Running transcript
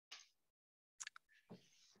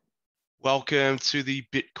Welcome to the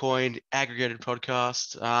Bitcoin Aggregated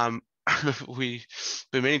podcast. We've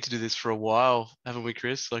been meaning to do this for a while, haven't we,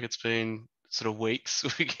 Chris? Like it's been sort of weeks.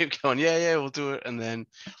 We keep going, yeah, we'll do it. And then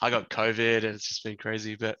I got COVID and it's just been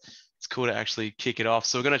crazy, but it's cool to actually kick it off.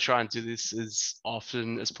 So we're going to try and do this as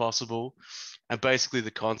often as possible. And basically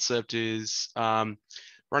the concept is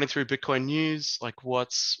running through Bitcoin news, like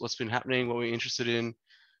what's been happening, what we're interested in,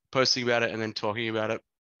 posting about it, and then talking about it.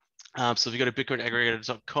 So if you go to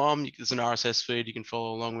bitcoinaggregated.com, there's an RSS feed you can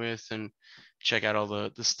follow along with and check out all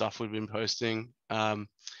the stuff we've been posting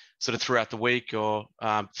sort of throughout the week, or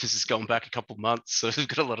this is going back a couple of months. So we've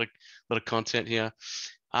got a lot of content here.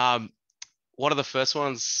 One of the first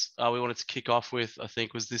ones we wanted to kick off with, I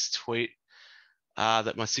think, was this tweet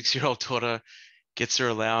that my 6-year-old daughter gets her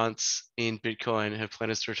allowance in Bitcoin. Her plan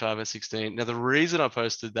is to retire by 16. Now, the reason I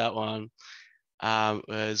posted that one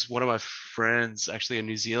was one of my friends, actually in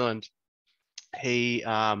New Zealand. He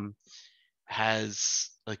has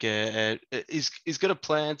like he's got a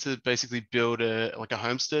plan to basically build a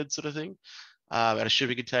homestead sort of thing out of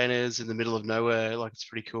shipping containers in the middle of nowhere. Like it's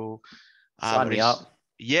pretty cool. Sign me up.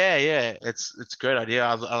 Yeah, it's a great idea.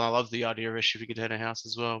 I love the idea of a shipping container house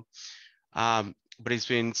as well. But he's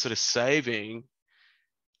been sort of saving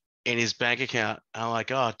in his bank account. And I'm like,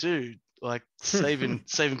 oh, dude, like saving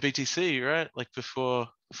BTC, right? Like before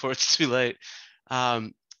it's too late.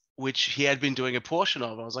 Which he had been doing a portion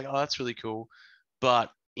of. I was like, oh, that's really cool,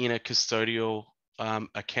 but in a custodial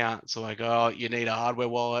account. So like, oh, you need a hardware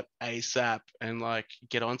wallet ASAP, and like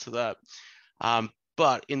get onto that.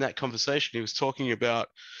 But in that conversation, he was talking about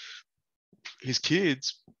his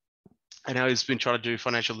kids and how he's been trying to do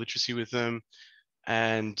financial literacy with them,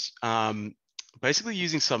 and basically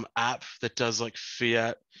using some app that does like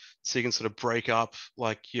fiat, so you can sort of break up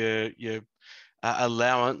like your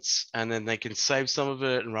allowance, and then they can save some of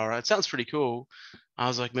it and rah. It sounds pretty cool. I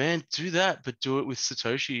was like, man, do that, but do it with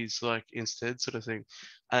Satoshis like instead, sort of thing.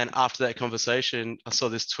 And after that conversation, I saw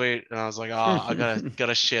this tweet and I was like, oh, I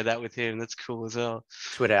gotta share that with him. That's cool as hell.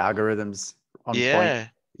 Twitter algorithms on point.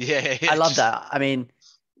 Yeah. I love that. I mean,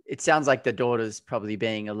 it sounds like the daughter's probably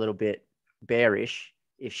being a little bit bearish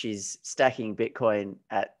if she's stacking Bitcoin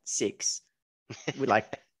at 6 with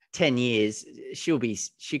like 10 years.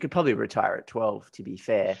 She could probably retire at 12, to be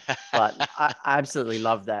fair. But I absolutely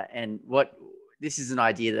love that. And this is an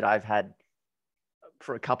idea that I've had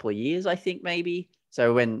for a couple of years, I think, maybe.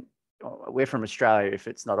 So when we're from Australia, if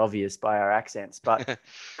it's not obvious by our accents, but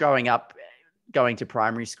growing up, going to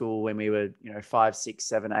primary school when we were, 5, 6,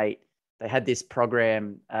 7, 8, they had this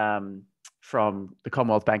program from the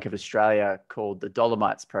Commonwealth Bank of Australia called the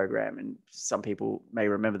Dolomites program. And some people may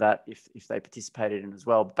remember that if they participated in it as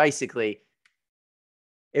well. But basically,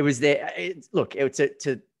 it was there. Look, it was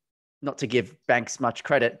to not to give banks much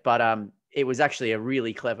credit, but it was actually a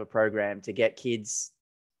really clever program to get kids.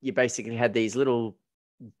 You basically had these little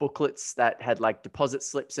booklets that had like deposit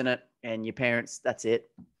slips in it, and your parents, that's it.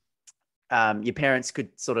 Your parents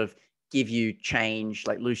could sort of give you change,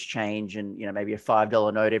 like loose change, and maybe a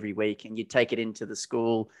 $5 note every week, and you'd take it into the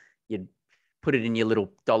school, you'd put it in your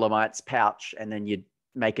little Dolomites pouch, and then you'd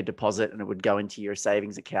make a deposit and it would go into your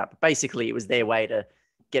savings account. But basically, it was their way to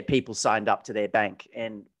get people signed up to their bank.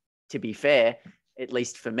 And to be fair, at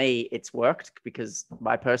least for me, it's worked because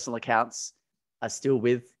my personal accounts are still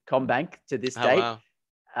with CommBank to this date.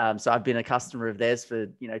 Wow. So I've been a customer of theirs for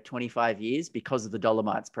 25 years because of the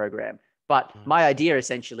Dolomites program. But my idea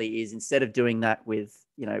essentially is, instead of doing that with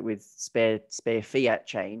spare fiat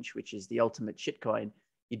change, which is the ultimate shitcoin,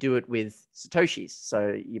 you do it with Satoshis.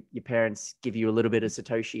 So your parents give you a little bit of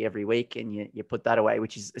Satoshi every week, and you put that away,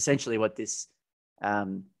 which is essentially what this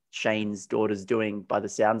Shane's daughter's doing by the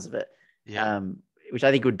sounds of it. Yeah. Which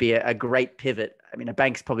I think would be a great pivot. I mean, a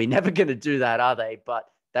bank's probably never going to do that, are they? But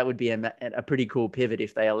that would be a pretty cool pivot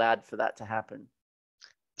if they allowed for that to happen.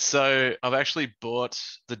 So I've actually bought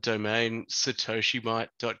the domain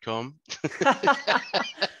satoshimite.com.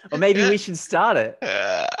 Or maybe we should start it.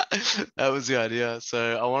 That was the idea.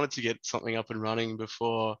 So I wanted to get something up and running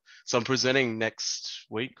before. So I'm presenting next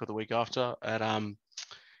week or the week after at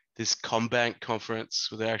this CommBank conference,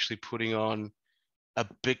 where they're actually putting on a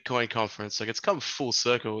Bitcoin conference. Like it's come full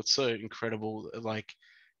circle. It's so incredible. Like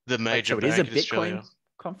the major bank in Australia. Bitcoin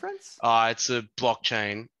conference? It's a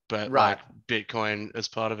blockchain, but right, like Bitcoin as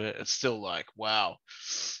part of it. It's still like, wow.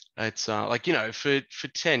 It's like, for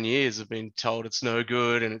 10 years I've been told it's no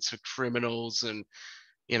good and it's for criminals, and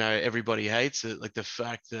everybody hates it. Like the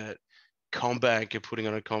fact that CommBank are putting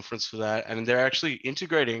on a conference for that, and they're actually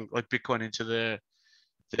integrating like Bitcoin into their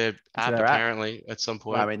app apparently at some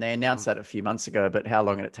point. Well, I mean, they announced that a few months ago, but how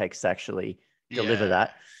long it takes to actually deliver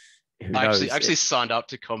that? who I actually knows? actually signed up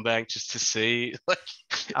to Combank just to see like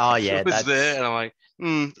Oh if yeah, it was there, that's. and I'm like,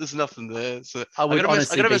 there's nothing there. So I would I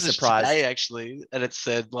honestly got a be message today surprised. actually, and it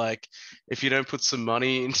said like, if you don't put some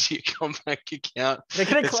money into your Combank account, They're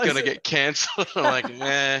gonna it's close gonna it. get cancelled. I'm like,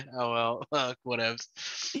 oh well, whatever.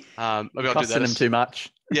 You're Maybe I'll do that costing them as too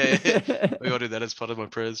much. yeah, yeah. Maybe I'll do that as part of my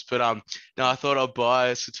prayers. But no, I thought I'll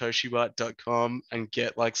buy satoshibite.com and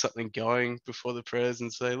get like something going before the prayers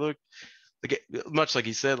and say, look, like, much like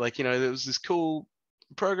he said, like, there was this cool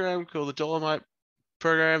program called the Dolomite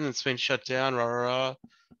program that's been shut down. Rah, rah, rah.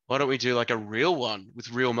 Why don't we do like a real one with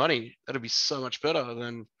real money? That'd be so much better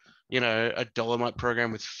than, a Dolomite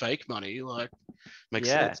program with fake money. Like, makes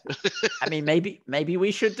Yeah. sense. I mean, maybe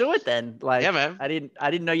we should do it then. Yeah, Like, man. I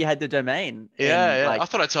didn't know you had the domain, Yeah, and yeah. I like,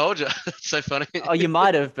 thought I told you. It's so funny. oh, you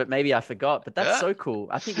might have, but maybe I forgot. But that's Yeah, so cool.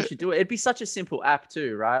 I think we should do it. It'd be such a simple app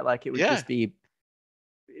too, right? Like, it would yeah, just be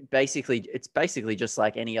it's basically just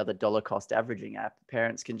like any other dollar cost averaging app.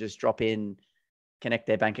 Parents can just drop in, connect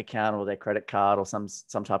their bank account or their credit card or some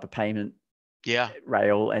type of payment yeah,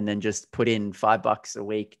 rail, and then just put in $5 a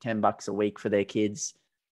week, $10 a week for their kids,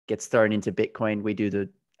 gets thrown into Bitcoin. We do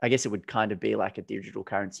I guess it would kind of be like a digital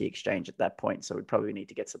currency exchange at that point. So we'd probably need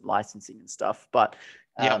to get some licensing and stuff, but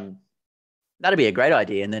yeah. um, that'd be a great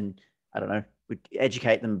idea. And then, I don't know, we'd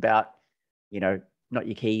educate them about, you know, not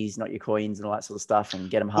your keys, not your coins and all that sort of stuff, and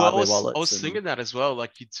get them Well, hardware I wallets. was And thinking that as well.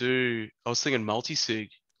 Like I was thinking multi-sig,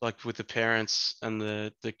 like with the parents and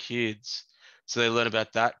the kids, so they learn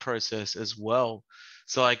about that process as well.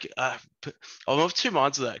 So like, I'm of two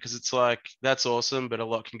minds of that because it's like that's awesome, but a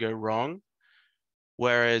lot can go wrong.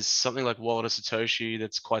 Whereas something like Wallet of Satoshi,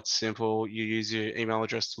 that's quite simple. You use your email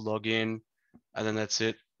address to log in, and then that's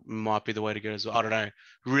it. Might be the way to go as well. I don't know.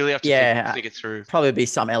 Really have to yeah, think it through. probably be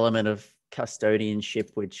some element of custodianship,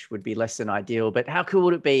 which would be less than ideal. But how cool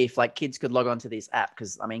would it be if like kids could log onto this app?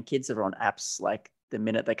 Because I mean, kids are on apps like the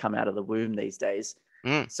minute they come out of the womb these days.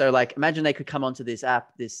 Mm, So like, imagine they could come onto this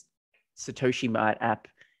app, this Satoshi Mart app,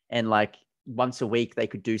 and like once a week they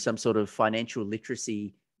could do some sort of financial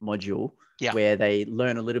literacy module yeah, where they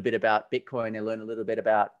learn a little bit about Bitcoin, they learn a little bit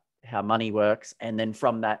about how money works, and then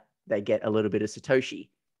from that they get a little bit of Satoshi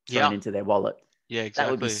thrown yeah, into their wallet. yeah, That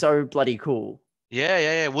would be exactly. so bloody cool. Yeah,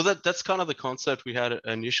 yeah, yeah. Well, that's kind of the concept we had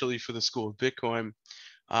initially for the School of Bitcoin,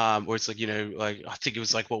 where it's like, like I think it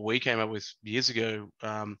was like what we came up with years ago,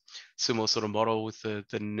 similar sort of model with the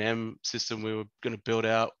NEM system we were going to build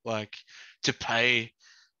out, like to pay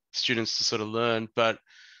students to sort of learn. But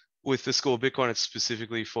with the School of Bitcoin, it's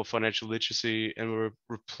specifically for financial literacy, and we're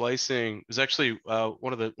replacing. It was actually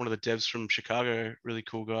one of the devs from Chicago, really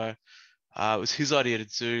cool guy. It was his idea to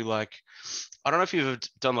do like, I don't know if you've ever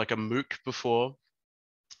done like a MOOC before,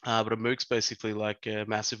 but a MOOC's basically like a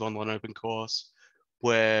massive online open course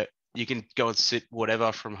where you can go and sit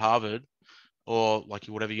whatever from Harvard or like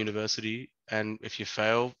whatever university, and if you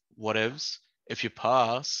fail, whatevs. If you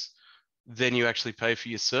pass, then you actually pay for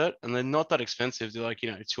your cert, and they're not that expensive. They're like,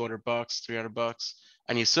 $200, $300,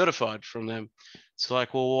 and you're certified from them. So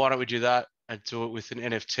like, well, why don't we do that and do it with an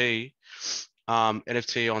NFT?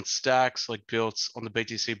 NFT on stacks, like built on the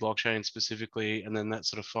BTC blockchain specifically, and then that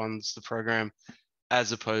sort of funds the program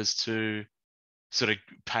as opposed to sort of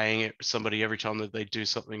paying somebody every time that they do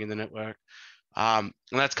something in the network. And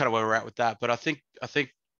that's kind of where we're at with that. But I think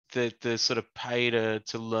the sort of pay to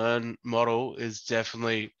learn model is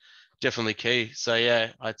definitely key. So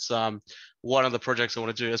yeah, it's one of the projects I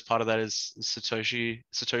want to do as part of that is Satoshi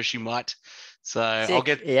Might. So I'll Sick.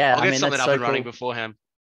 get Yeah, I'll I get mean, that's something up so and running cool. beforehand.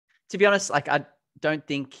 To be honest, like I don't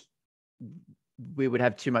think we would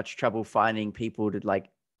have too much trouble finding people to like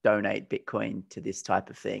donate Bitcoin to this type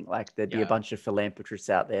of thing. Like there'd be a Yeah. bunch of philanthropists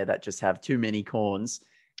out there that just have too many corns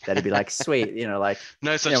that'd be like, sweet, like,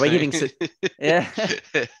 No such we're thing. giving, yeah,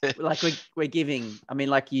 like we're giving, I mean,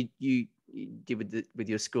 like you did with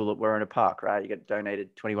your school at Warren Park, right? You got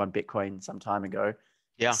donated 21 Bitcoin some time ago.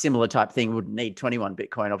 Yeah. Similar type thing wouldn't need 21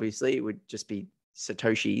 Bitcoin, obviously. It would just be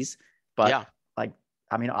Satoshis. But Yeah. like,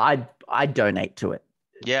 I mean, I'd donate to it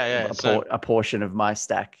Yeah. Yeah. So a portion of my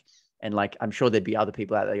stack. And like, I'm sure there'd be other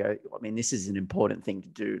people out there go, I mean, this is an important thing to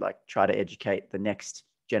do. Like, try to educate the next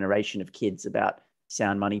generation of kids about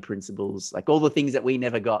sound money principles, like all the things that we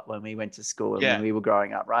never got when we went to school and when yeah. we were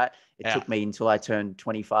growing up, right? It Yeah. took me until I turned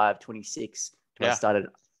 25, 26 till I Yeah. started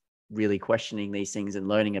really questioning these things and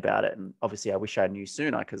learning about it. And obviously, I wish I knew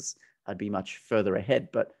sooner because I'd be much further ahead.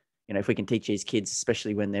 But if we can teach these kids,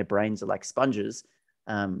 especially when their brains are like sponges,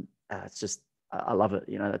 it's just I love it.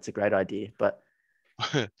 That's a great idea. But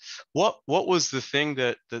What was the thing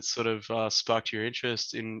that sort of sparked your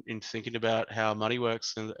interest in thinking about how money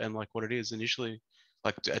works and like what it is initially,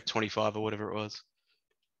 like at 25 or whatever it was?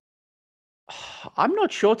 I'm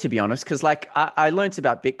not sure, to be honest, because like I learned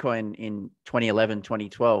about Bitcoin in 2011,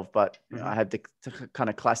 2012, but I Hmm. had the kind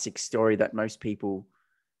of classic story that most people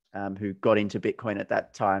who got into Bitcoin at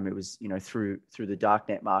that time, it was, through the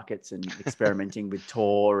darknet markets and experimenting with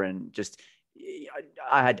Tor and just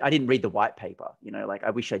I didn't read the white paper, like I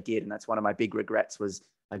wish I did, and that's one of my big regrets was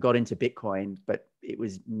I got into Bitcoin, but it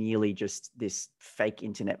was merely just this fake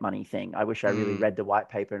internet money thing. I wish I really Mm, read the white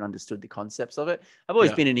paper and understood the concepts of it. I've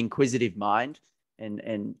always yeah. been an inquisitive mind,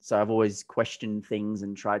 and so I've always questioned things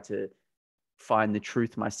and tried to find the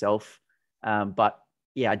truth myself. But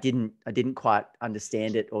yeah, I didn't quite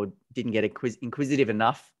understand it or didn't get inquisitive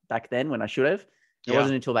enough back then when I should have. It Yeah.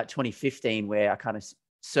 wasn't until about 2015 where I kind of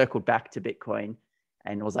circled back to Bitcoin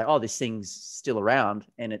and was like, oh, this thing's still around,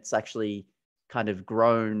 and it's actually kind of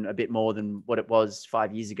grown a bit more than what it was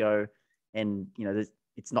 5 years ago. And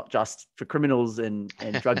it's not just for criminals and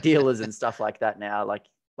drug dealers and stuff like that now, like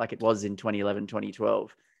it was in 2011,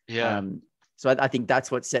 2012. Yeah. Um, so I think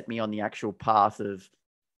that's what set me on the actual path of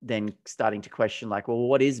then starting to question, like, well,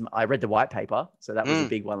 what is, I read the white paper. So that was a Mm,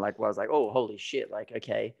 big one, like, where I was like, oh, holy shit. Like,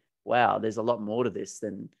 okay, wow, there's a lot more to this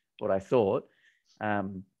than what I thought.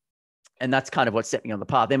 Um, and that's kind of what set me on the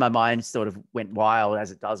path. Then my mind sort of went wild,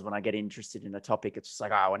 as it does when I get interested in a topic. It's just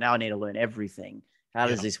like, oh, well, now I need to learn everything. How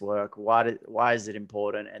does yeah. this work? Why is it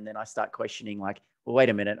important? And then I start questioning, like, well, wait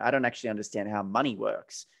a minute, I don't actually understand how money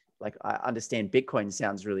works. Like, I understand Bitcoin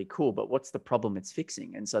sounds really cool, but what's the problem it's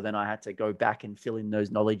fixing? And so then I had to go back and fill in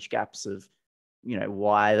those knowledge gaps of,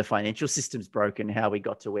 why the financial system's broken, how we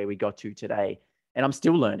got to where we got to today. And I'm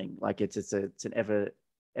still learning. Like, it's an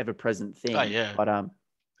ever present Oh thing. yeah. But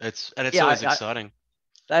It's yeah, always I exciting.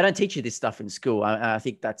 they don't teach you this stuff in school. I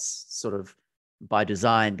think that's sort of by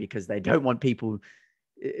design, because they don't want people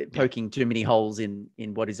Yeah. poking too many holes in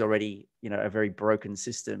what is already, a very broken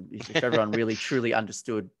system. If everyone really truly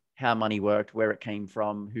understood how money worked, where it came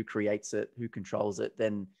from, who creates it, who controls it,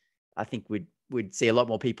 then I think we'd see a lot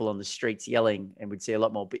more people on the streets yelling, and we'd see a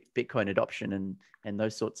lot more Bitcoin adoption and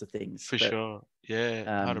those sorts of things. For But sure. Yeah.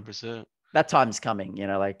 um, 100%. that time's coming.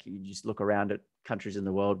 Like, you just look around at countries in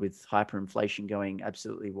the world with hyperinflation going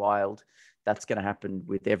absolutely wild. That's going to happen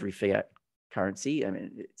with every fiat currency. I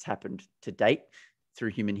mean, it's happened to date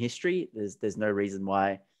through human history. There's no reason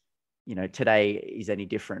why, today is any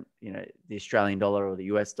different. The Australian dollar or the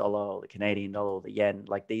US dollar or the Canadian dollar or the yen,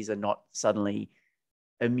 like, these are not suddenly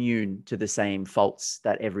immune to the same faults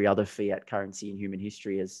that every other fiat currency in human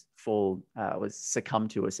history was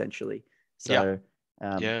succumbed to, essentially. Yeah. So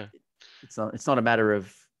um, Yeah. it's not a matter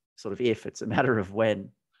of sort of if, it's a matter of when.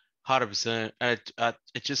 100%. And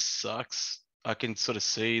it just sucks. I can sort of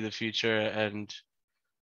see the future, and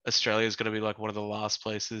Australia is going to be like one of the last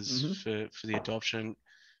places Mm-hmm. for the adoption,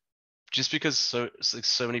 just because so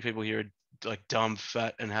many people here are like dumb,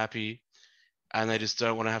 fat, and happy, and they just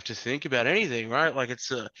don't want to have to think about anything, right? Like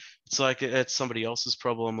it's like it's somebody else's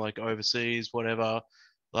problem, like overseas, whatever.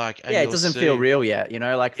 Like, and Yeah, it you'll doesn't feel see, real yet.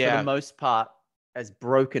 Like, for the yeah, most part, as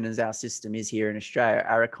broken as our system is here in Australia,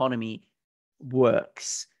 our economy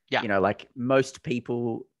works. yeah, Like, most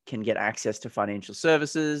people can get access to financial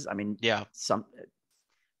services. I mean, yeah, some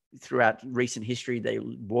throughout recent history, they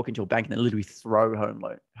walk into a bank and they literally throw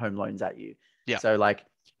home loans at you. yeah, So, like,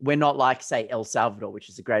 we're not like, say, El Salvador, which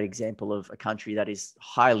is a great example of a country that is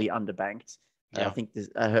highly underbanked. I yeah, think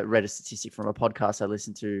read a statistic from a podcast I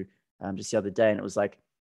listened to just the other day, and it was like,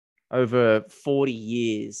 over 40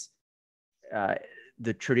 years, uh,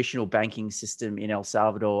 the traditional banking system in El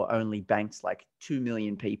Salvador only banked like 2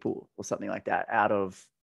 million people or something like that out of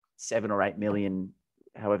 7 or 8 million,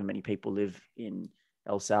 however many people live in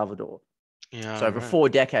El Salvador. yeah, So over right, 4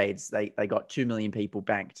 decades, they got 2 million people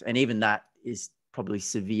banked. And even that is probably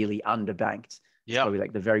severely underbanked. It's yeah, probably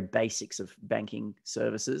like the very basics of banking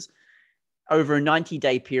services. Over a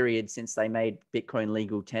 90-day period since they made Bitcoin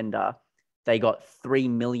legal tender, they got 3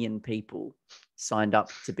 million people signed up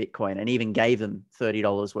to Bitcoin and even gave them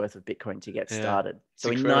 $30 worth of Bitcoin to get yeah, started. it's So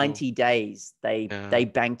in incredible, 90 days, they yeah, they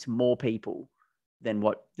banked more people than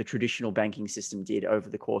what the traditional banking system did over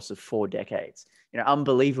the course of 4 decades.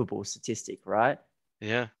 Unbelievable statistic, right?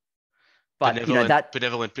 yeah, But that,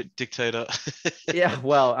 benevolent dictator. yeah,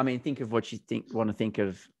 well, I mean, think of what you want to think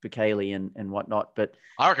of Bukele and whatnot. But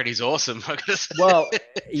I reckon he's awesome. I gotta say. well,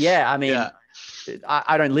 yeah, I Yeah, mean,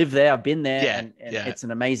 I don't live there. I've been there, yeah, and yeah, it's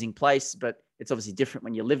an amazing place, but it's obviously different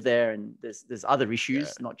when you live there, and there's other yeah,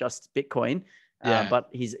 issues, not just Bitcoin. yeah, But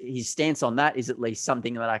his stance on that is at least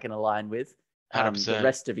something that I can align with. hundred The percent.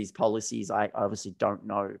 rest of his policies, I obviously don't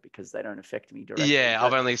know because they don't affect me directly. Yeah,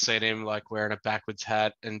 I've But only seen him like wearing a backwards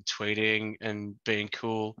hat and tweeting and being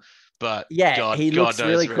cool. but Yeah, God, he God looks knows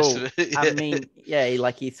really the rest cool. of it. I Yeah. mean, yeah,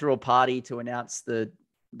 he threw a party to announce the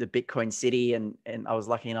Bitcoin City, and I was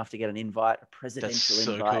lucky enough to get an invite, a That's presidential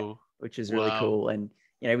so invite, cool. which is really Wow. cool. And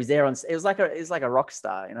he was there on. It was like a rock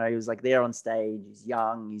star. He was like there on stage. He's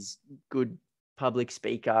young. He's good public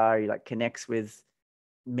speaker. He like connects with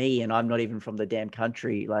me, and I'm not even from the damn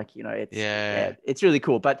country. Like, Yeah. it's really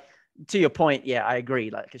cool. But to your point, yeah, I agree.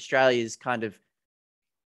 Like Australia's kind of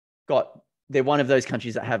got they're one of those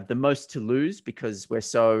countries that have the most to lose because we're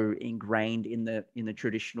so ingrained in the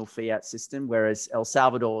traditional fiat system, whereas El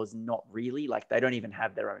Salvador is not really. Like, they don't even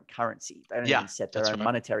have their own currency. They don't Yeah. even set their That's own right.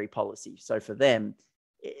 monetary policy. So for them,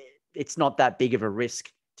 it's not that big of a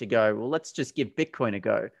risk to go, well, let's just give Bitcoin a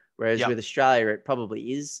go. Whereas Yep. with Australia, it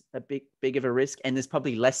probably is a big of a risk, and there's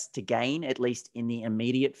probably less to gain, at least in the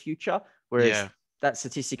immediate future. Whereas Yeah. that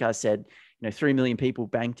statistic I said, 3 million people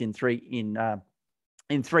banked in 3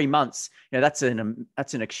 months. That's an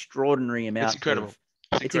extraordinary It's amount incredible. of. It's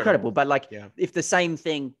It's incredible. incredible, but like, Yeah. if the same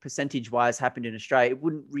thing percentage wise happened in Australia, it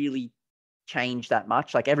wouldn't really change that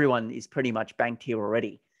much. Like, everyone is pretty much banked here already.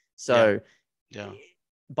 Yeah. So, Yeah.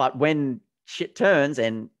 but when shit turns,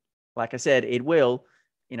 and like I said, it will.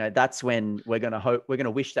 That's when we're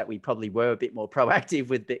gonna wish that we probably were a bit more proactive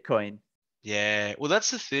with Bitcoin. Yeah. Well, that's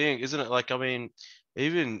the thing, isn't it? Like, I mean,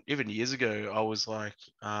 even years ago, I was like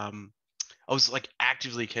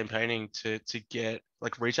actively campaigning to get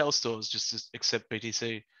like retail stores just to accept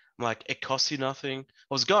BTC. I'm like, it costs you nothing.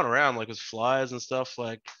 I was going around like with flyers and stuff,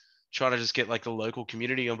 like trying to just get like the local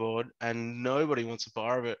community on board, and nobody wants a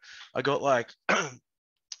bar of it. I got like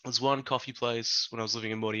there's one coffee place when I was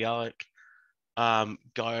living in Mordialloc.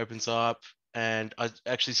 Guy opens up, and I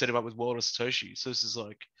actually set him up with Walter Satoshi. So this is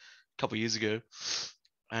like a couple years ago,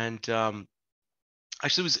 and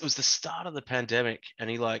actually it was the start of the pandemic, and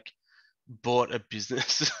he like bought a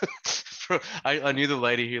business. I knew the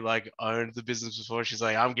lady who like owned the business before. She's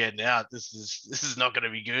like, I'm getting out. This is not going to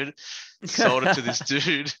be good. Sold it to this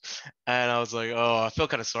dude, and I was like, oh, I felt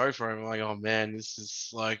kind of sorry for him. I'm like, oh man, this is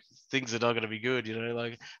like things are not going to be good.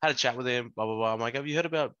 Like, had a chat with him, blah blah blah. I'm like, have you heard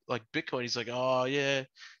about like Bitcoin? He's like, oh yeah,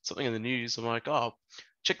 something in the news. I'm like, oh,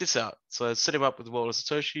 check this out. So I set him up with Walter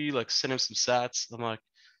Satoshi, like sent him some sats. I'm like,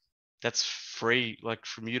 that's free, like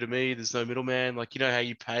from you to me. There's no middleman. Like, how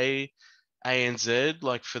you pay ANZ,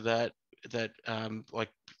 like for that like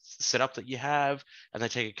setup that you have, and they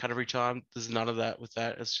take a cut every time. There's none of that with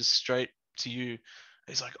that. It's just straight to you.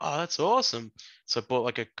 He's like, oh, that's awesome. So I bought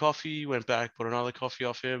like a coffee, went back, bought another coffee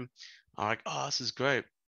off him. I'm like, oh, this is great.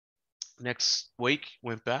 Next week,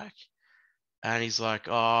 went back, and he's like,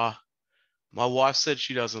 oh, my wife said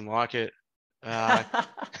she doesn't like it. Uh,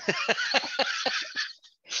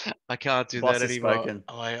 I can't do that Boss has anymore. spoken.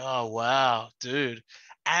 I'm like, oh wow, dude.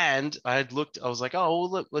 And I had looked, I was like, oh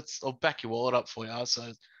well, look, I'll back your wallet up for you.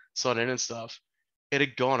 So sign in and stuff. It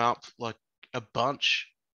had gone up like a bunch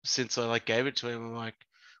since I like gave it to him. I'm like,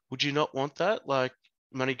 would you not want that? Like,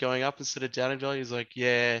 money going up instead of down in value? He's like,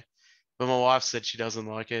 yeah. But my wife said she doesn't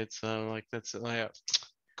like it. So I'm like, that's like,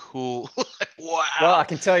 cool. Like, Well, I wow.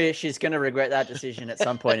 can tell you, she's going to regret that decision at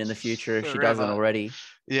some point in the future if she doesn't Forever. already.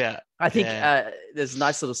 Yeah. I think Yeah. there's a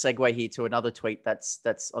nice little segue here to another tweet that's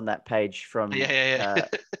on that page from Yeah. Yeah. Yeah.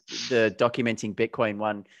 the documenting Bitcoin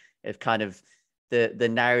one, of kind of the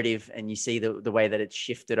narrative, and you see the way that it's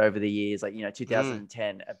shifted over the years. Like, Mm,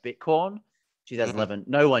 2010 a Bitcoin, mm, 2011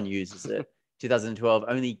 no one uses it, 2012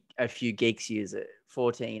 only a few geeks use it,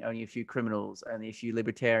 14 only a few criminals, only a few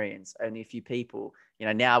libertarians, only a few people.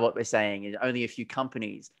 Now what we're saying is only a few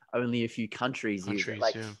companies, only a few countries use it.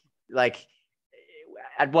 countries. Yeah. Like,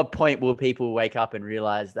 at what point will people wake up and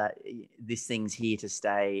realize that this thing's here to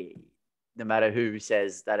stay, no matter who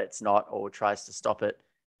says that it's not or tries to stop it?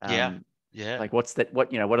 Yeah. Um, Yeah. like, what's that? What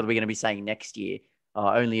are we going to be saying next year?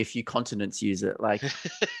 Only a few continents use it. Like,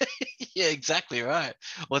 Yeah, exactly right.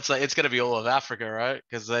 Well, it's like it's gonna be all of Africa, right?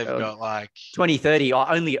 Because they've uh, got like 2030,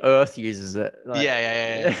 only Earth uses it. Like,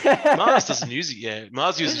 yeah. Mars doesn't use it yet.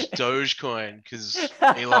 Mars uses Dogecoin because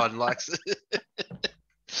Elon likes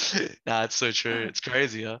it. Nah, it's so true. It's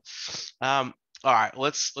crazy, huh? All right,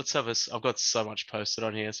 let's have a. I've got so much posted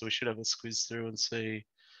on here, so we should have a squeeze through and see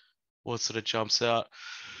what sort of jumps out.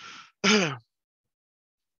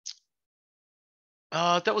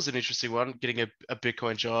 That was an interesting one, getting a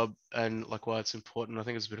Bitcoin job and like why it's important. I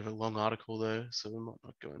think it's a bit of a long article though, so we might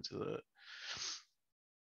not go into the I mean,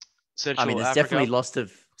 Central there's definitely Africa. lots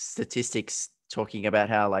of statistics talking about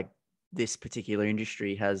how, like, this particular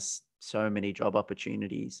industry has so many job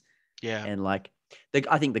opportunities. Yeah. And like,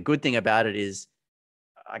 I think the good thing about it is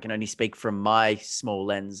I can only speak from my small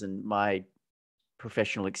lens and my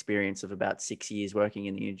professional experience of about 6 years working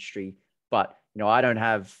in the industry. But I don't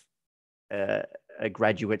have a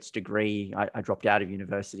graduate's degree. I dropped out of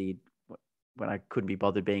university when I couldn't be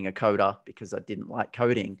bothered being a coder because I didn't like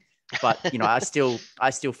coding. But I still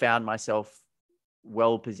found myself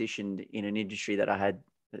well positioned in an industry that I had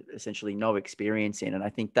essentially no experience in. And I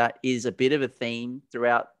think that is a bit of a theme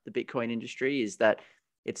throughout the Bitcoin industry, is that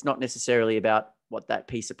it's not necessarily about what that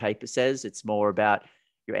piece of paper says. It's more about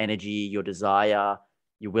your energy, your desire,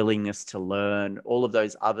 your willingness to learn, all of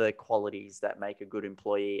those other qualities that make a good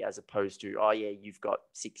employee, as opposed to, oh yeah, you've got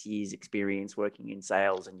 6 years experience working in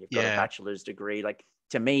sales and you've got a Yeah. bachelor's degree. Like,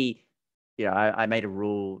 to me, I made a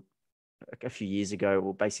rule a few years ago,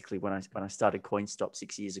 or basically when I started CoinStop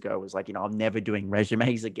 6 years ago, was like, I'm never doing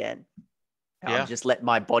resumes again. Yeah. Just let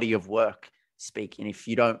my body of work speak. And if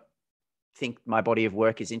you don't think my body of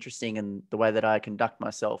work is interesting and the way that I conduct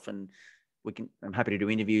myself, and I'm happy to do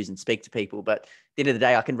interviews and speak to people, but at the end of the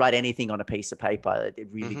day, I can write anything on a piece of paper. It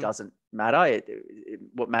really doesn't matter.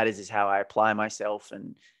 What matters is how I apply myself,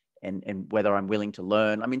 and whether I'm willing to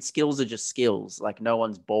learn. I mean, skills are just skills. Like, no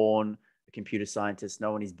one's born a computer scientist.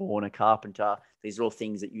 No one is born a carpenter. These are all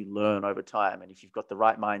things that you learn over time. And if you've got the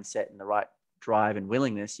right mindset and the right drive and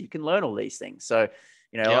willingness, you can learn all these things. So,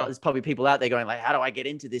 there's probably people out there going like, how do I get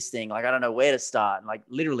into this thing? Like, I don't know where to start. And like,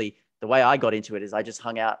 literally the way I got into it is I just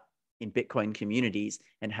hung out in Bitcoin communities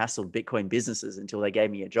and hassled Bitcoin businesses until they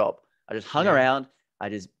gave me a job. I just hung around. I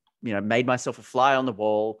just, made myself a fly on the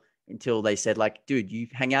wall until they said like, dude, you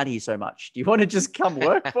hang out here so much. Do you want to just come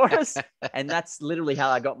work for us? And that's literally how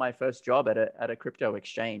I got my first job at a crypto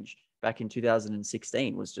exchange back in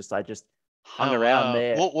 2016. Was just, I just hung around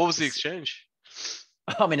there. What was the exchange?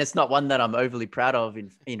 I mean, it's not one that I'm overly proud of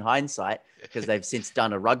in hindsight, because they've since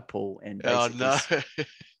done a rug pull and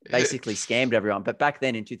basically scammed everyone. But back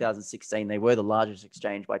then in 2016, they were the largest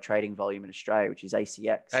exchange by trading volume in Australia, which is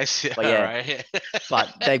ACX. But yeah, right.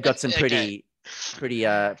 but they've got some pretty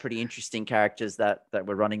interesting characters that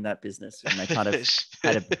were running that business, and they kind of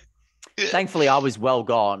had a. Thankfully, I was well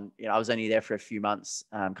gone. I was only there for a few months,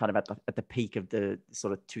 kind of at the peak of the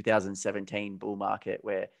sort of 2017 bull market,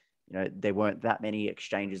 where there weren't that many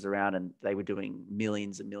exchanges around, and they were doing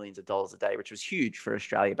millions and millions of dollars a day, which was huge for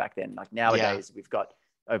Australia back then. Like, nowadays, we've got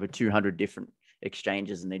over 200 different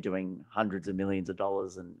exchanges, and they're doing hundreds of millions of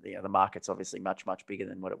dollars. And the market's obviously much, much bigger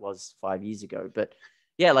than what it was 5 years ago. But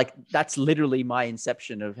yeah, like, that's literally my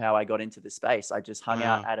inception of how I got into the space. I just hung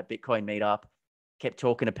out at a Bitcoin meetup, kept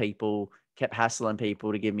talking to people, kept hassling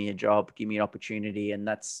people to give me a job, give me an opportunity. And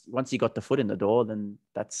that's, once you got the foot in the door, then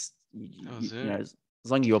that's, as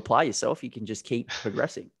long as you apply yourself, you can just keep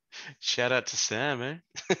progressing. Shout out to Sam,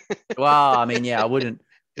 eh? Well, I mean, yeah, I wouldn't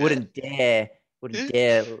dare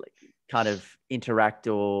kind of interact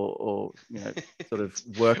or sort of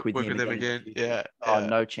work with him again. Yeah. Oh,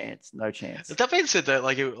 no chance. That being said, though,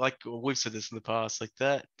 like we've said this in the past, like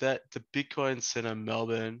that the Bitcoin Center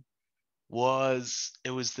Melbourne was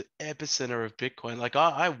the epicenter of Bitcoin. Like,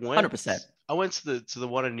 I went 100%. to the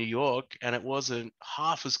one in New York, and it wasn't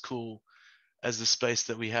half as cool as the space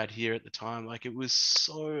that we had here at the time. Like, it was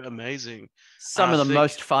so amazing. Some of the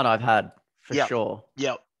most fun I've had, for sure.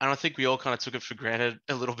 Yeah. And I think we all kind of took it for granted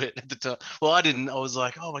a little bit at the time. Well, I didn't. I was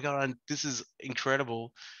like, oh my God, this is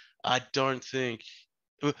incredible. I don't think.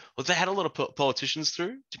 Well, they had a lot of politicians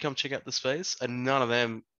through to come check out the space, and none of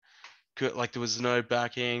them could, like, there was no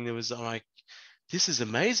backing. There was, I'm like, this is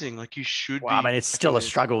amazing. Like, you should Well, I be. mean, it's still a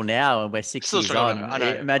struggle now, and we're 6 years on. I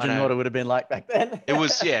know. Imagine what it would have been like back then. It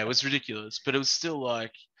was ridiculous, but it was still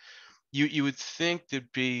like, you would think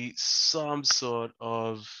there'd be some sort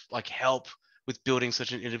of like help with building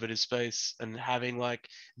such an innovative space and having like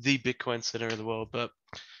the Bitcoin center in the world, but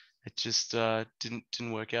it just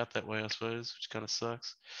didn't work out that way, I suppose, which kind of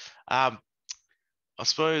sucks. I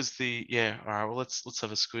suppose all right, well, let's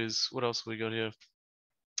have a squiz. What else have we got here?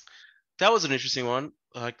 That was an interesting one,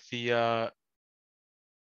 like the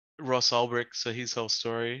Ross Ulbricht, so his whole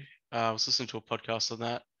story. I was listening to a podcast on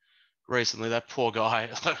that recently. That poor guy,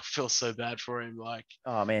 I feel so bad for him. Like,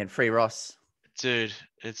 oh man, free Ross. Dude,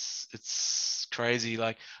 it's crazy.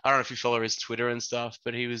 Like, I don't know if you follow his Twitter and stuff,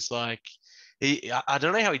 but he was like, I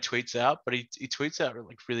don't know how he tweets out, but he tweets out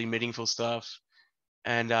like really meaningful stuff.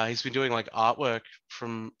 And he's been doing like artwork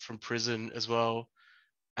from prison as well,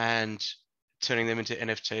 and turning them into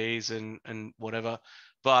NFTs and whatever.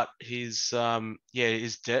 But his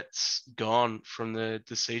his debt's gone from the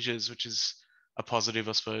seizures, which is a positive,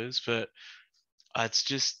 I suppose. But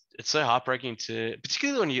it's so heartbreaking to,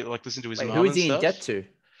 particularly when you like listen to his Wait, mom who is and he in stuff. debt to?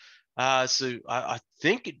 So I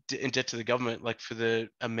think in debt to the government, like for the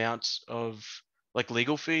amount of like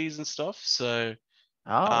legal fees and stuff. So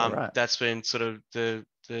Right. that's been sort of the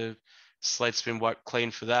slate's been wiped clean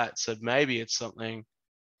for that. So maybe it's something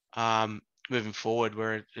moving forward,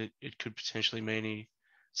 where it could potentially mean he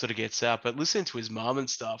sort of gets out. But listening to his mum and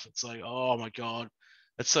stuff, it's like, oh my god,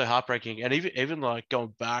 that's so heartbreaking. And even like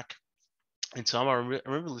going back in time, I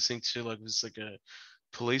remember listening to like, it was like a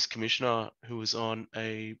police commissioner who was on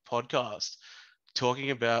a podcast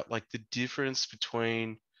talking about like the difference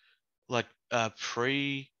between like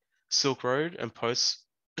pre Silk Road and post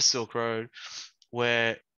Silk Road,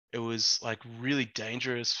 where it was like really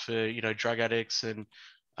dangerous for drug addicts and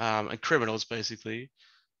criminals basically,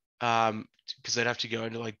 because they'd have to go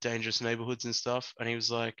into like dangerous neighborhoods and stuff. And he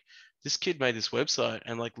was like, this kid made this website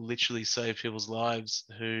and like literally saved people's lives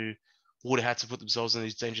who would have had to put themselves in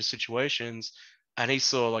these dangerous situations. And he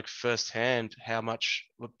saw like firsthand how much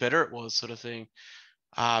better it was, sort of thing.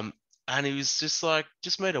 Um, and he was just like,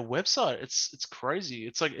 just made a website. It's crazy.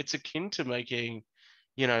 It's like it's akin to making,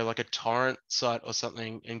 like a torrent site or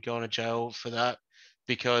something and going to jail for that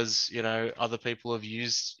because other people have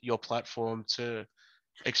used your platform to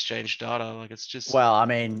exchange data. Like it's just Well, I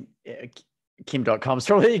mean, Kim.com is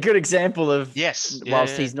probably a good example of, yes,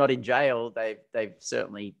 whilst yeah, he's not in jail, they've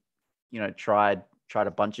certainly, tried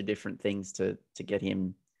a bunch of different things to get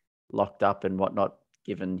him locked up and whatnot,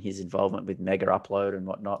 given his involvement with Mega Upload and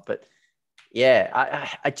whatnot. But yeah,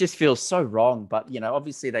 I just feel so wrong. But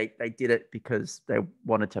obviously they did it because they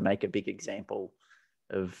wanted to make a big example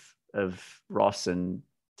of Ross and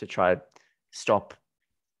to try to stop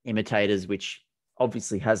imitators, which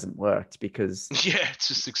obviously hasn't worked because yeah, it's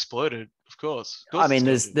just exploded. Of I course, it's mean,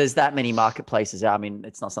 going to. there's that many marketplaces. I mean,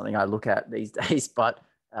 it's not something I look at these days, but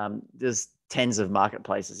there's tens of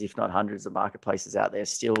marketplaces, if not hundreds of marketplaces out there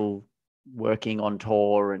still working on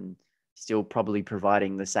Tor and still probably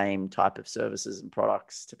providing the same type of services and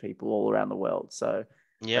products to people all around the world. So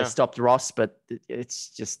they Yeah, stopped Ross, but it's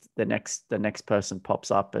just the next person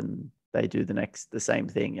pops up and they do the same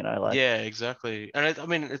thing, like. yeah, exactly. And I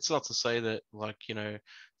mean, it's not to say that like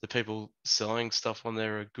the people selling stuff on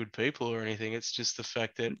there are good people or anything. It's just the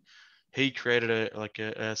fact that he created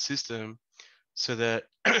a system so that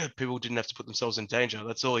people didn't have to put themselves in danger.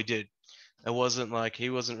 That's all he did. It wasn't like he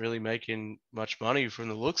wasn't really making much money from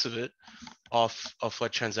the looks of it off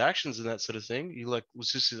like transactions and that sort of thing. He like was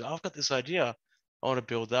just, oh, I've got this idea, I want to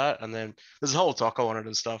build that, and then there's a whole talk on it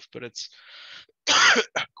and stuff. But it's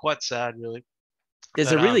quite sad, really. There's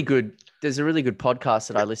But a really good podcast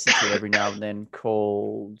that I listen to every now and then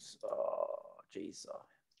called,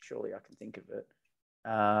 surely I can think of it.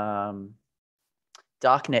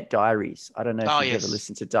 Darknet Diaries. I don't know if oh you've ever yes,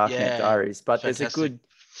 listened to Darknet yeah, Diaries, but there's a fantastic. good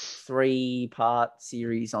 3-part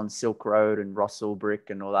series on Silk Road and Ross Ulbricht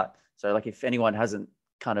and all that. So like if anyone hasn't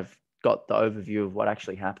kind of got the overview of what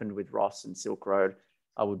actually happened with Ross and Silk Road,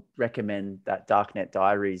 I would recommend that Darknet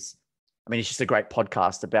Diaries. I mean, it's just a great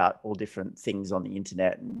podcast about all different things on the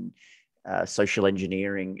internet and social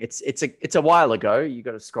engineering. It's a while ago. You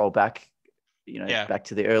got to scroll back, Yeah, back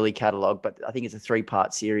to the early catalog, but I think it's a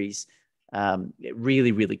 3-part series.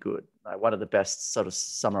 Really, really good. One of the best sort of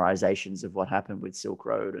summarizations of what happened with Silk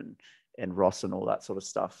Road and Ross and all that sort of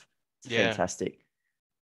stuff. It's yeah, fantastic.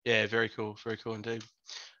 yeah, very cool indeed.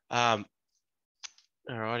 Um,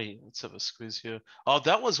 Alrighty, let's have a squeeze here. Oh,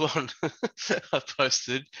 that was one I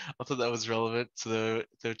posted. I thought that was relevant. So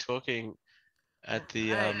they're talking at the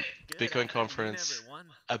Good Bitcoin afternoon, conference everyone.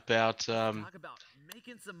 about Let's talk about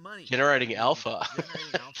making some money. generating alpha.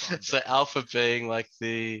 Generating alpha on So Bitcoin. alpha being like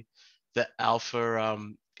the alpha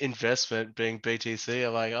investment being BTC.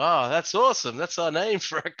 I'm like, oh, that's awesome. That's our name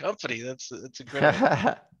for a company. That's a great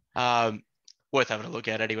one. Um, Worth having a look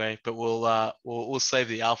at anyway. But we'll save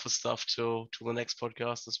the alpha stuff till the next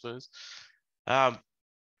podcast, I suppose. Um,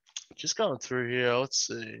 just going through here. Let's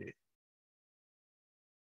see.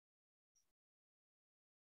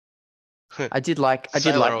 I did like,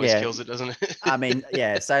 Sailor always yeah. kills it, doesn't it? I mean,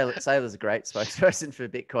 yeah, Sailor's a great spokesperson for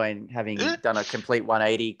Bitcoin, having done a complete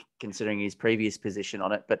 180 considering his previous position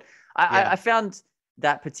on it. But Yeah. I found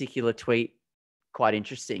that particular tweet quite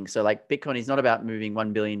interesting. So, like, Bitcoin is not about moving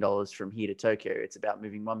 $1 billion from here to Tokyo. It's about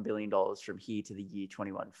moving $1 billion from here to the year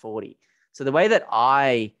 2140. So the way that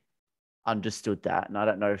I understood that, and I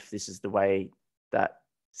don't know if this is the way that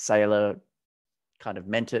Sailor kind of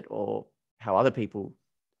meant it or how other people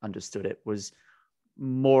understood it, was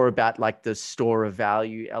more about like the store of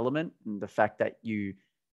value element and the fact that you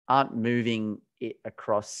aren't moving it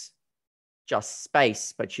across just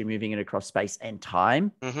space, but you're moving it across space and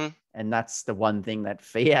time. Mm-hmm. And that's the one thing that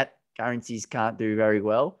fiat currencies can't do very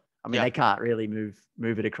well. I mean, Yeah. they can't really move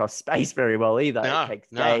it across space very well either. It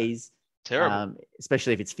takes No. days, Terrible.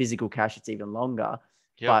 especially if it's physical cash, it's even longer.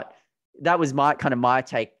 Yep. But that was my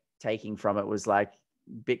taking from it, was like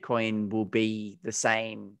Bitcoin will be the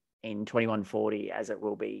same in 2140 as it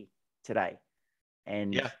will be today.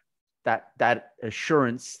 And Yeah. that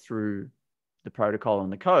assurance through the protocol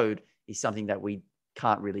and the code is something that we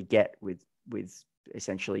can't really get with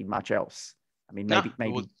essentially much else. I mean, No,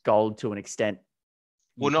 maybe gold to an extent.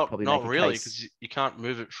 You well, could probably make not a really, case. because you can't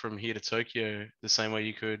move it from here to Tokyo the same way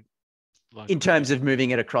you could. Like, In terms of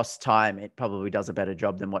moving it across time, it probably does a better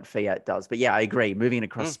job than what fiat does. But yeah, I agree. Moving it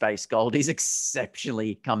across space, gold is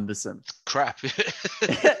exceptionally cumbersome. crap.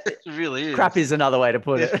 It really is. Crap is another way to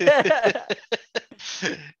put it.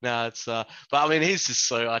 No, it's but I mean, he's just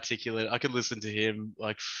so articulate. I could listen to him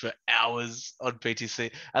like for hours on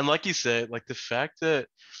BTC, and like you said, like the fact that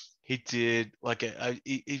he did like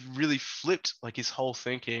he really flipped like his whole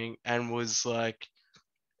thinking and was like,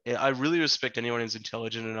 yeah, I really respect anyone who's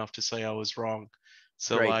intelligent enough to say I was wrong.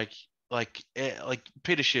 So Great. like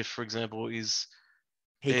Peter Schiff, for example, He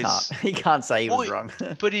can't. is He can't say he was well, wrong.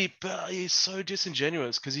 but he's so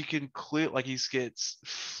disingenuous because he can clear like he gets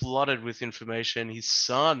flooded with information. His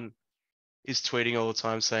son is tweeting all the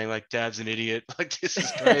time saying like, "Dad's an idiot." Like, this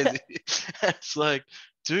is crazy. It's like,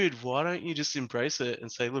 dude, why don't you just embrace it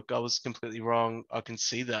and say, "Look, I was completely wrong. I can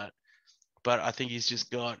see that." But I think he's just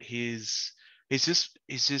got he's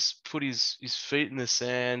just put his feet in the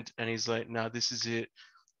sand and he's like, "No, this is it.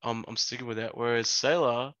 I'm sticking with that." Whereas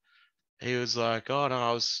Sailor, he was like, "Oh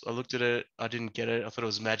no, I looked at it, I didn't get it. I thought it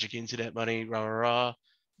was magic internet money, rah rah rah.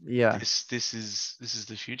 Yeah. This is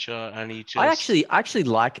the future." And he I just actually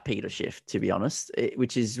like Peter Schiff, to be honest,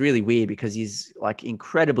 which is really weird because he's like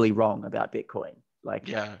incredibly wrong about Bitcoin, like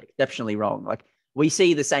yeah, exceptionally wrong. Like we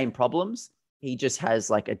see the same problems. He just has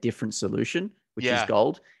like a different solution, which is yeah,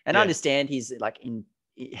 gold. And I yeah, understand he's like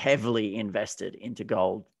heavily invested into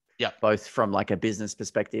gold, yeah. both from like a business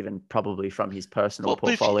perspective and probably from his personal Well, but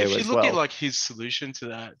portfolio if you as look at well. like his solution to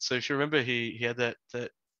that, so if you remember, he had that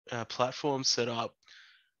platform set up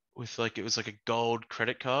with like it was like a gold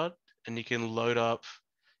credit card, and you can load up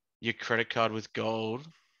your credit card with gold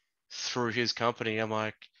through his company. I'm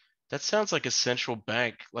like, that sounds like a central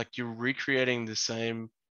bank. Like you're recreating the same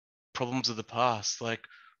problems of the past. Like,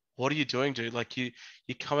 what are you doing, dude? Like you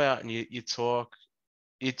come out and you talk.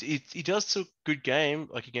 He does a good game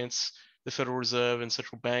like against the Federal Reserve and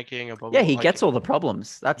central banking and blah Yeah, blah. he Like, gets all the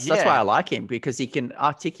problems. That's why I yeah, like him, because he can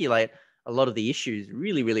articulate a lot of the issues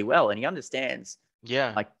really, really well, and he understands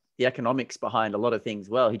yeah. like the economics behind a lot of things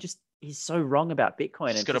well. He's so wrong about Bitcoin,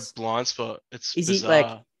 He's and got a just blind spot. It's is he like,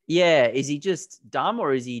 bizarre. yeah, is he just dumb,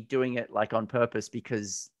 or is he doing it like on purpose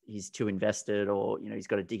because he's too invested, or he's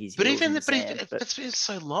got to dig his But heels even in the but sand? even But it's been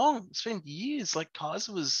so long. It's been years. Like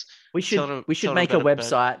Kaiser was we should we should telling him make a about it, but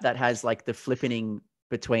website that has like the flippening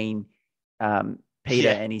between Peter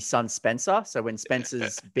yeah. and his son Spencer. So when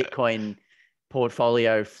Spencer's Bitcoin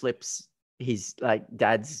portfolio flips his like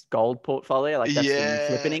dad's gold portfolio, like that's the new Yeah,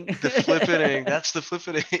 flippening. the flippening. That's the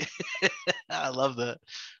flippening. I love that.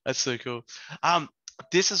 That's so cool. Um,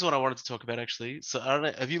 this is what I wanted to talk about actually. So I don't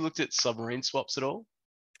know. Have you looked at submarine swaps at all?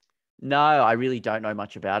 No, I really don't know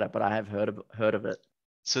much about it, but I have heard of it.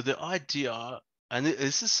 So the idea, and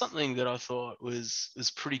this is something that I thought was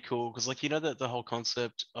pretty cool because, like, that the whole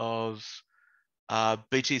concept of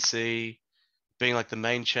BTC being like the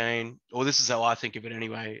main chain, or this is how I think of it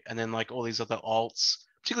anyway, and then like all these other alts,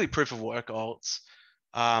 particularly proof of work alts,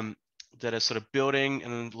 um, that are sort of building,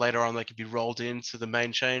 and then later on they could be rolled into the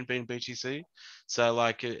main chain being BTC. So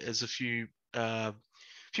like there's a few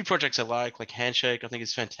projects I like Handshake, I think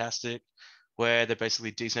is fantastic, where they're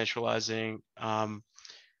basically decentralizing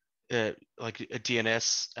like a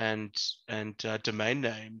DNS and domain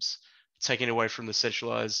names, taking away from the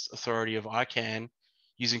centralized authority of ICANN,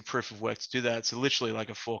 using proof of work to do that. So literally like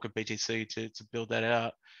a fork of BTC to build that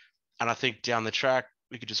out. And I think down the track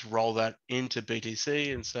we could just roll that into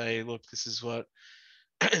BTC and say, look, this is what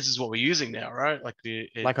this is what we're using now, right? Like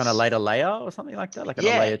Like on a it's later layer or something like that, like on a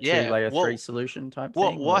yeah, layer 2, yeah. layer 3 solution type thing,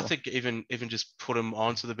 I or think even just put them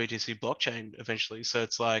onto the BTC blockchain eventually. So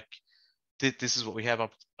it's like this is what we have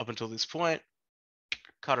up until this point.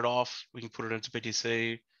 Cut it off. We can put it into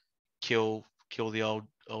BTC. Kill the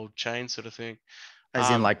old chain sort of thing. as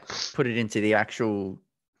in Um, like put it into the actual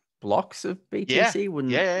blocks of yeah, BTC? yeah,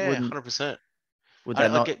 Wouldn't yeah, yeah, wouldn't 100%. would I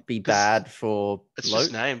that like it not be because bad for it's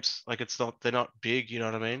just bloat? names. Like it's not they're not big. You know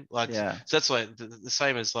what I mean? Like so Yeah. that's like the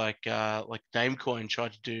same as like Namecoin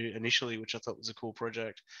tried to do initially, which I thought was a cool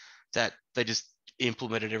project. That they just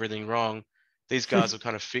implemented everything wrong. These guys have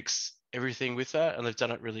kind of fixed everything with that, and they've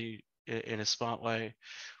done it really in a smart way.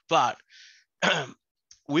 But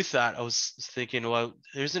with that, I was thinking, well,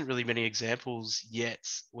 there isn't really many examples yet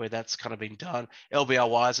where that's kind of been done.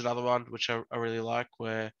 LBRY is another one, which I really like,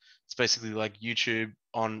 where it's basically like YouTube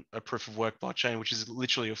on a proof of work blockchain, which is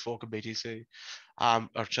literally a fork of BTC,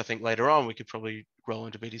 which I think later on we could probably roll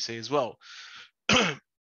into BTC as well.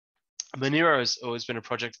 Monero has always been a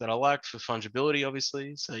project that I like for fungibility,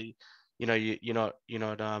 obviously. So, you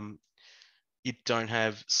don't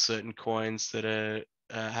have certain coins that are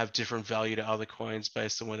have different value to other coins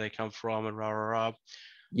based on where they come from and rah rah rah.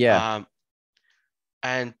 Yeah.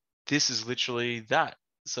 And this is literally that.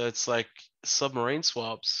 So it's like submarine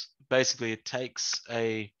swaps. Basically, it takes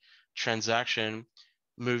a transaction,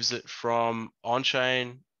 moves it from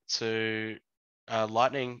on-chain to a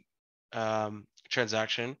Lightning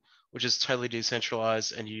transaction, which is totally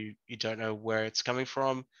decentralized, and you don't know where it's coming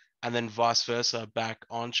from, and then vice versa back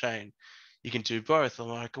on-chain. You can do both. I'm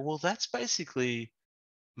like, well, that's basically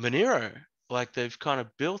Monero. Like they've kind of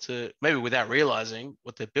built it, maybe without realizing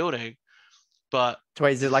what they're building, but So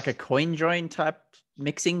is it like a coin join type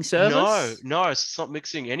mixing no, service? no, it's not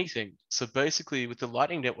mixing anything. So basically, with the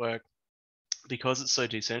Lightning Network, because it's so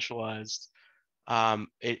decentralized,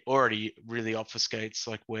 it already really obfuscates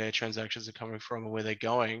like where transactions are coming from and where they're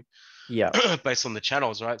going Yeah. based on the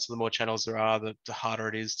channels, right? So the more channels there are, the harder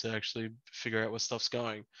it is to actually figure out where stuff's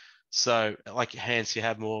going. So, like, hence you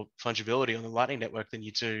have more fungibility on the Lightning Network than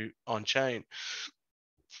you do on chain.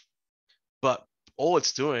 But all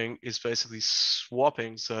it's doing is basically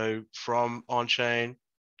swapping. So from on-chain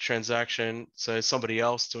transaction, so somebody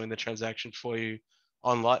else doing the transaction for you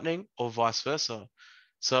on Lightning or vice versa.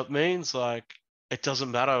 So it means like it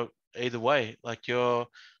doesn't matter either way. Like you're, all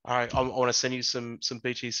right, I want to send you some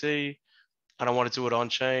BTC and I want to do it on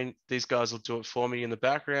chain. These guys will do it for me in the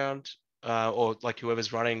background, or like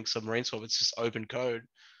whoever's running Submarine Swap. It's just open code.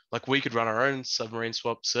 Like we could run our own Submarine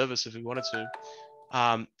Swap service if we wanted to.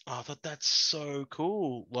 I thought that's so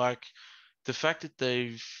cool. Like the fact that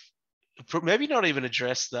they've maybe not even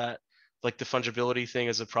addressed that, like the fungibility thing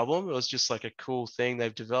as a problem. It was just like a cool thing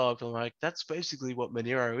they've developed. I'm like, that's basically what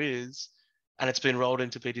Monero is, and it's been rolled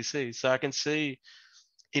into BTC. So I can see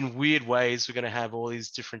in weird ways we're going to have all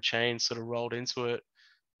these different chains sort of rolled into it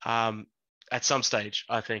um, at some stage.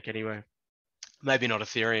 I think anyway. Maybe not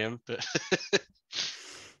Ethereum, but but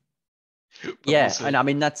we'll Yeah. see. And I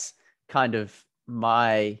mean, that's kind of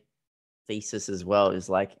my thesis as well, is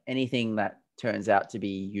like anything that turns out to be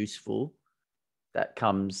useful that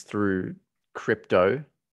comes through crypto,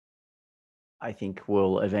 I think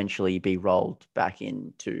will eventually be rolled back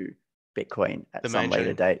into Bitcoin at The some main later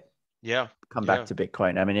chain. date. Yeah. Come back Yeah. to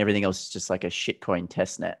Bitcoin. I mean, everything else is just like a shitcoin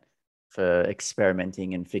testnet for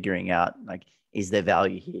experimenting and figuring out like, is there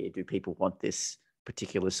value here? Do people want this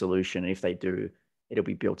particular solution? And if they do, it'll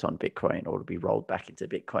be built on Bitcoin or it'll be rolled back into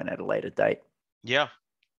Bitcoin at a later date. Yeah.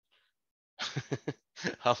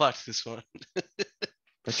 I like this one.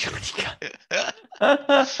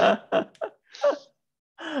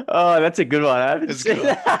 Oh, that's a good one. I haven't That's a good seen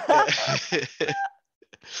one.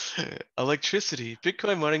 that. Electricity.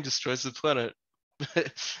 Bitcoin mining destroys the planet,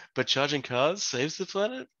 but charging cars saves the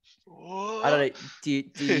planet. I don't What?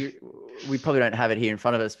 know. We probably don't have it here in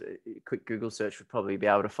front of us. But a quick Google search would probably be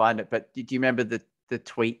able to find it. But do you remember the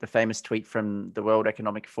tweet, the famous tweet from the World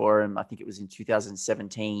Economic Forum? I think it was in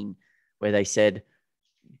 2017, where they said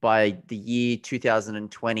by the year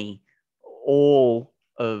 2020, all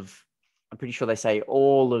of, I'm pretty sure they say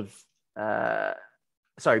all of,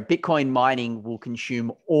 Bitcoin mining will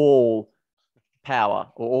consume all power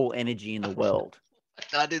or all energy in the world.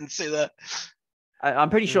 I didn't see that.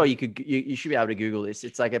 I'm pretty sure you should be able to Google this.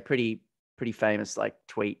 It's like a pretty famous like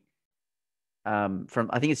tweet from,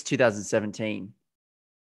 I think it's 2017.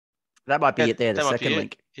 That might be Yeah, it there. The that might be second it.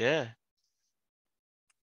 link. Yeah.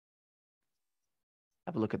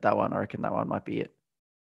 Have a look at that one. I reckon that one might be it.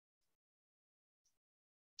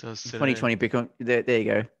 Does today. 2020 Bitcoin. There you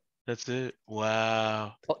go. That's it.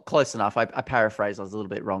 Wow. Close enough. I paraphrased. I was a little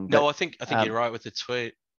bit wrong. No, But I think you're right with the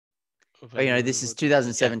tweet. this is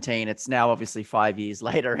 2017. Yeah. It's now obviously 5 years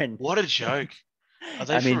later, and what a joke. Are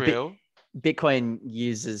they I for mean, real? Bitcoin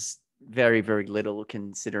uses very little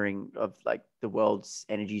considering of like the world's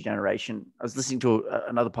energy generation. I was listening to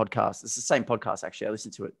another podcast. It's the same podcast actually. I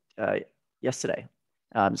listened to it yesterday,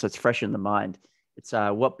 so it's fresh in the mind. It's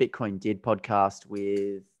What Bitcoin Did podcast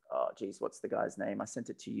with, oh geez, what's the guy's name? I sent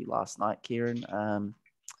it to you last night, Kieran.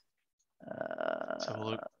 Let's have a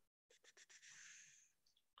look.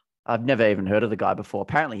 I've never even heard of the guy before.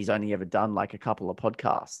 Apparently, he's only ever done like a couple of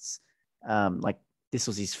podcasts. Like this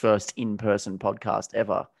was his first in-person podcast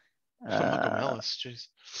ever. Michael Mellis, jeez.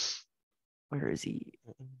 Where is he?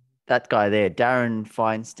 That guy there, Darren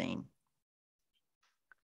Feinstein.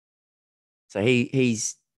 So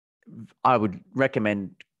I would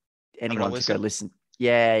recommend anyone to go listen.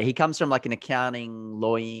 Yeah, he comes from like an accounting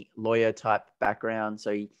lawyer type background.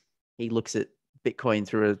 So he looks at Bitcoin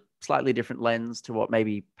through a slightly different lens to what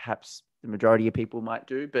maybe perhaps the majority of people might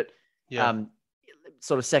do. But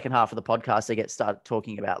sort of second half of the podcast, they get started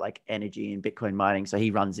talking about like energy and Bitcoin mining. So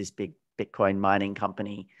he runs this big Bitcoin mining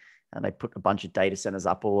company, and they put a bunch of data centers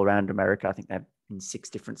up all around America. I think they're in 6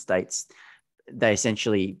 different states. They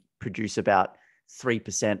essentially produce about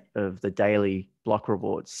 3% of the daily block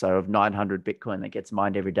rewards. So of 900 Bitcoin that gets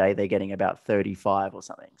mined every day, they're getting about 35 or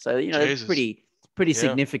something. So, pretty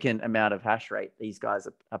significant amount of hash rate these guys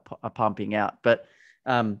are pumping out. But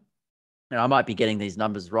I might be getting these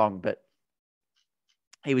numbers wrong, but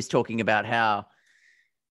he was talking about how,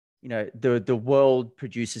 the world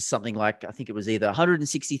produces something like, I think it was either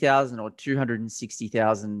 160,000 or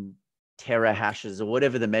 260,000 tera hashes or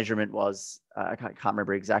whatever the measurement was. I can't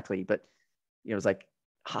remember exactly, but it was like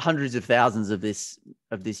hundreds of thousands of this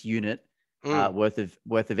unit worth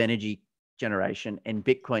of energy generation, and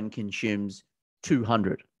Bitcoin consumes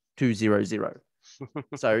 200.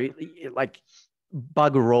 So like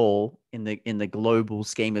bugger all in the global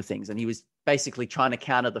scheme of things. And he was basically trying to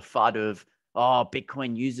counter the FUD of,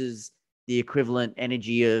 Bitcoin uses the equivalent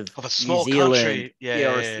energy of a small New Zealand,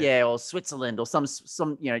 country. or Switzerland, or some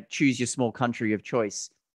choose your small country of choice.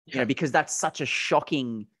 Because that's such a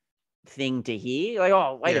shocking thing to hear.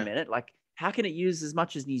 Like, wait a minute, like how can it use as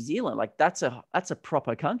much as New Zealand? Like that's a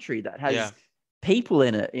proper country that has people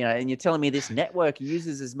in it, and you're telling me this network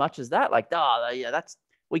uses as much as that? Like, that's,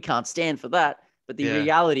 we can't stand for that. But the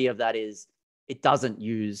reality of that is it doesn't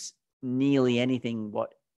use nearly anything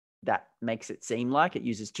what that makes it seem like. It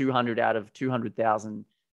uses 200 out of 200,000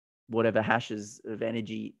 whatever hashes of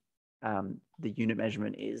energy the unit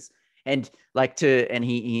measurement is. And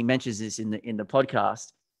he mentions this in the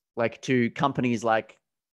podcast, like to companies like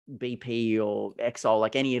BP or Exxon,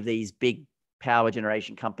 like any of these big power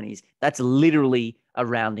generation companies, that's literally a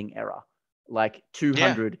rounding error. Like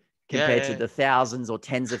 200 compared to the thousands or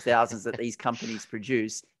tens of thousands that these companies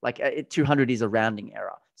produce, like 200 is a rounding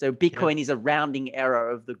error. So Bitcoin is a rounding error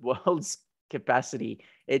of the world's capacity.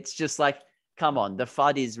 It's just like, come on, the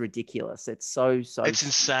FUD is ridiculous. It's so it's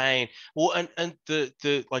insane. Well, and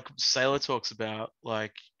the like Sailor talks about,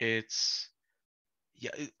 like, it's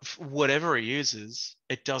whatever it uses,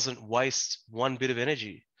 it doesn't waste one bit of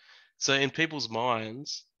energy. So in people's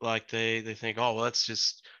minds, like they think, oh well, that's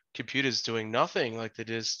just computers doing nothing. Like they're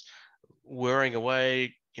just whirring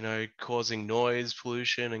away, causing noise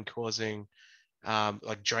pollution and causing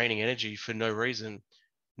like draining energy for no reason.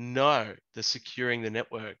 No, they're securing the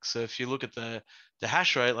network. So if you look at the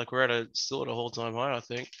hash rate, like we're still at a all-time high, I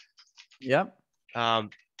think. Yep.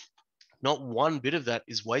 Not one bit of that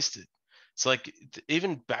is wasted. So like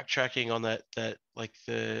even backtracking on that like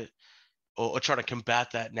or trying to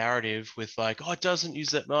combat that narrative with like, oh, it doesn't use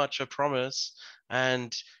that much, I promise,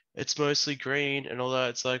 and it's mostly green and all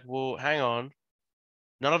that. It's like, well, hang on,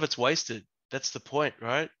 none of it's wasted. That's the point,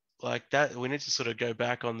 right? Like that, we need to sort of go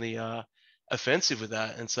back on the offensive with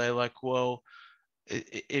that and say like, well,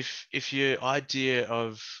 if your idea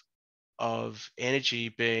of energy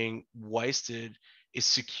being wasted is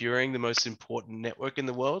securing the most important network in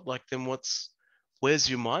the world, like then where's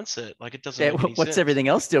your mindset? Like it doesn't make any what's sense. Everything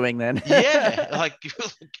else doing then? Like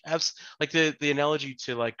like the analogy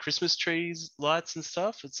to like Christmas trees, lights and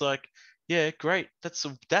stuff. It's like, yeah, great. That's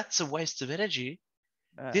a waste of energy.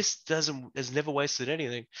 This has never wasted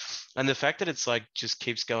anything. And the fact that it's like just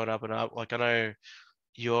keeps going up and up. Like I know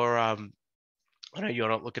you're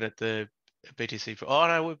not looking at the BTC for, oh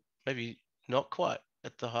no, we're maybe not quite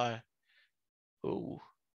at the high. Oh,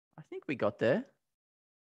 I think we got there.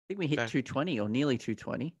 I think we hit 220 or nearly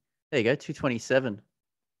 220. There you go, 227.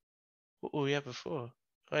 What were we at before?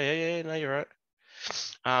 Oh yeah, no, you're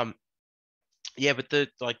right. Yeah, but the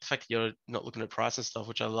fact that you're not looking at price and stuff,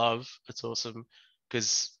 which I love, it's awesome,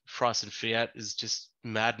 because price and fiat is just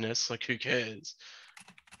madness. Like who cares?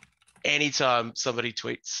 Anytime somebody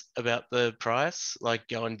tweets about the price, like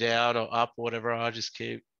going down or up or whatever, I just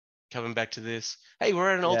keep coming back to this. Hey,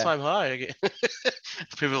 we're at an all-time high again.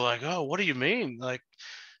 People are like, oh, what do you mean? Like,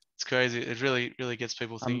 it's crazy. It really, really gets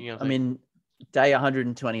people thinking. I'm in day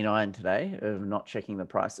 129 today of not checking the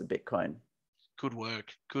price of Bitcoin. Good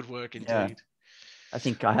work indeed. Yeah. I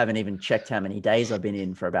think I haven't even checked how many days I've been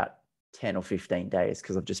in for about 10 or 15 days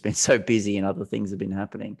because I've just been so busy and other things have been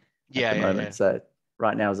happening at the moment. So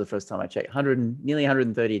right now is the first time I checked. Nearly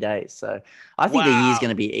 130 days. So I think the year's going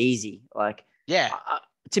to be easy. Like,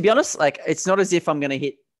 to be honest, like it's not as if I'm going to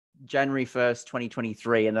hit January 1st,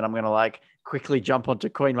 2023, and then I'm going to like quickly jump onto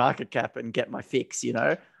CoinMarketCap and get my fix,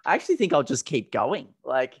 I actually think I'll just keep going.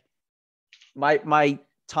 Like my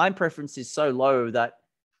time preference is so low that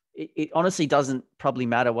it honestly doesn't probably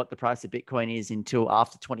matter what the price of Bitcoin is until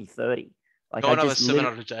after 2030. Like Go I another just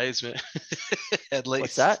 700 days, man. At least.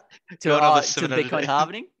 what's that? Go another To the 700 Bitcoin days.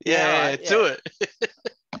 halving? Yeah, all yeah, right, do it.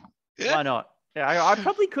 Yeah. Why not? Yeah, I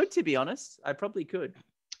probably could, to be honest. I probably could.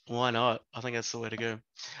 Why not? I think that's the way to go.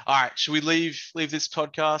 All right, should we leave this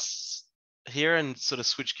podcast here and sort of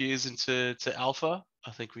switch gears into alpha?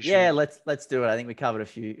 I think we should. Yeah, let's do it. I think we covered a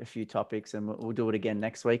few topics, and we'll do it again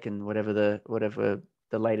next week. And whatever the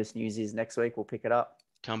latest news is next week, we'll pick it up.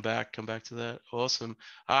 Come back to that. Awesome.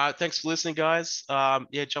 Thanks for listening, guys.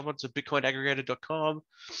 Yeah, jump onto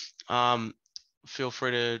bitcoinaggregated.com. Feel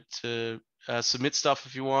free to submit stuff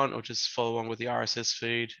if you want, or just follow along with the RSS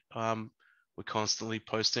feed. We're constantly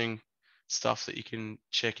posting stuff that you can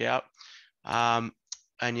check out.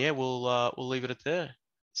 And yeah, we'll leave it at there.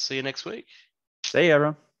 See you next week. See you,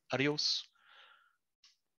 everyone. Adios.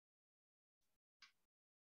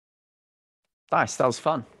 Nice. That was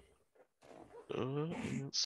fun.